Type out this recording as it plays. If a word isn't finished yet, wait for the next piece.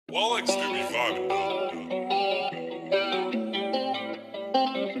Well, I like Stevie vibing though.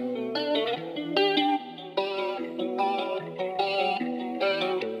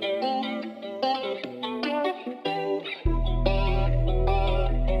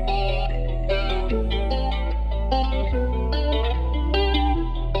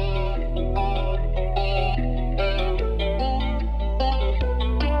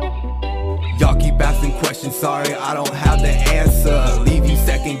 Y'all keep asking questions, sorry I don't have the answer. Leave you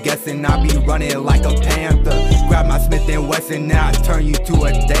second guessing, I be running like a panther. Grab my Smith & Wesson, now I turn you to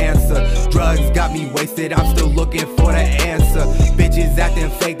a dancer. Drugs got me wasted, I'm still looking for the answer. Bitches acting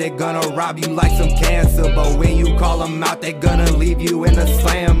fake, they gonna rob you like some cancer. But when you call them out, they gonna leave you in a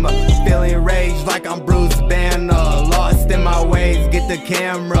slammer. Feeling rage like I'm Bruce Banner. Lost in my ways, get the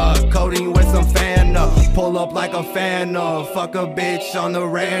camera. Coding with some Fanta. Pull up like a fan of. Fuck a bitch on the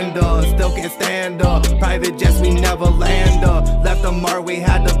random. Still can't stand up. Private jets, we never land up. Left a mark, we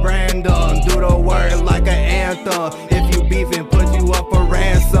had to brand up. Do the word like an anthem. If you beefing, put you up for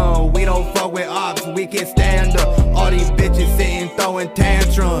ransom. We don't fuck with ops, we can stand up. All these bitches sitting throwing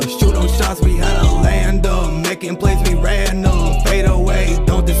tantrums. Shoot on shots, we had to land them. Making plays, we ran them. Fade away,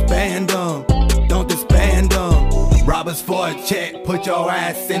 don't disband them. Don't disband them. Rob us for a check, put your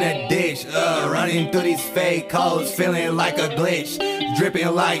ass in a ditch. Running through these fake hoes, feeling like a glitch.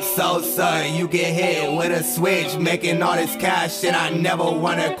 Dripping like Sosa, you get hit with a switch. Making all this cash and I never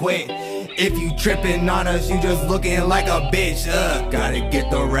wanna quit. If you tripping on us, you just looking like a bitch. Gotta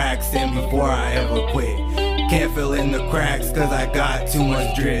get the racks in before I ever quit. Can't fill in the cracks cause I got too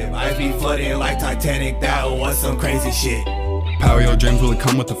much drip. I be flooding like Titanic, that was some crazy shit. Power your dreams will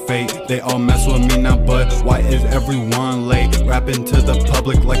come with the fate. They all mess with me now, but why is everyone late? Rapping to the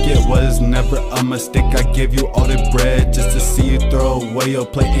public like it was never a mistake. I give you all the bread just to see you throw away your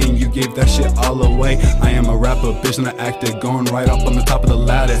plate, and you gave that shit all away. I am a rapper, bitch, and an actor, going right up on the top of the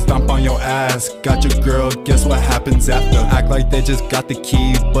ladder. Stomp on your ass, got your girl, guess what happens after? Act like they just got the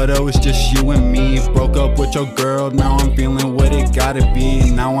key, but it was just you and me. Broke up with your girl, now I'm feeling what it gotta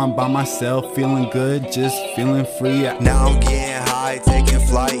be. Now I'm by myself, feeling good, just feeling free. Now I'm getting high, taking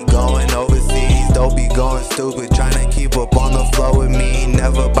flight, going overseas. Don't be going stupid, trying to keep up on the flow with me.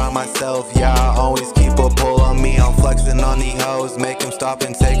 Never by myself, yeah, I always keep a pull on me. I'm flexing on these hoes, make them stop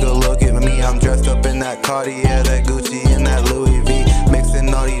and take a look at me. I'm dressed up in that Cartier, that Gucci, and that Louis V.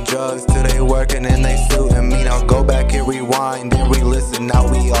 Mixing all these drugs till they working and they suiting me. Now go back and rewind and re-listen, now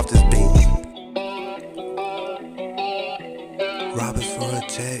we off this beat. Rob us for a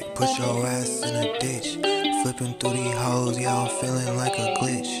check, put your ass in a ditch. Flipping through these hoes, yeah, I'm feeling like a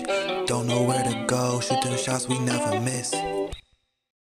glitch. Don't know where to go, shoot them shots we never miss.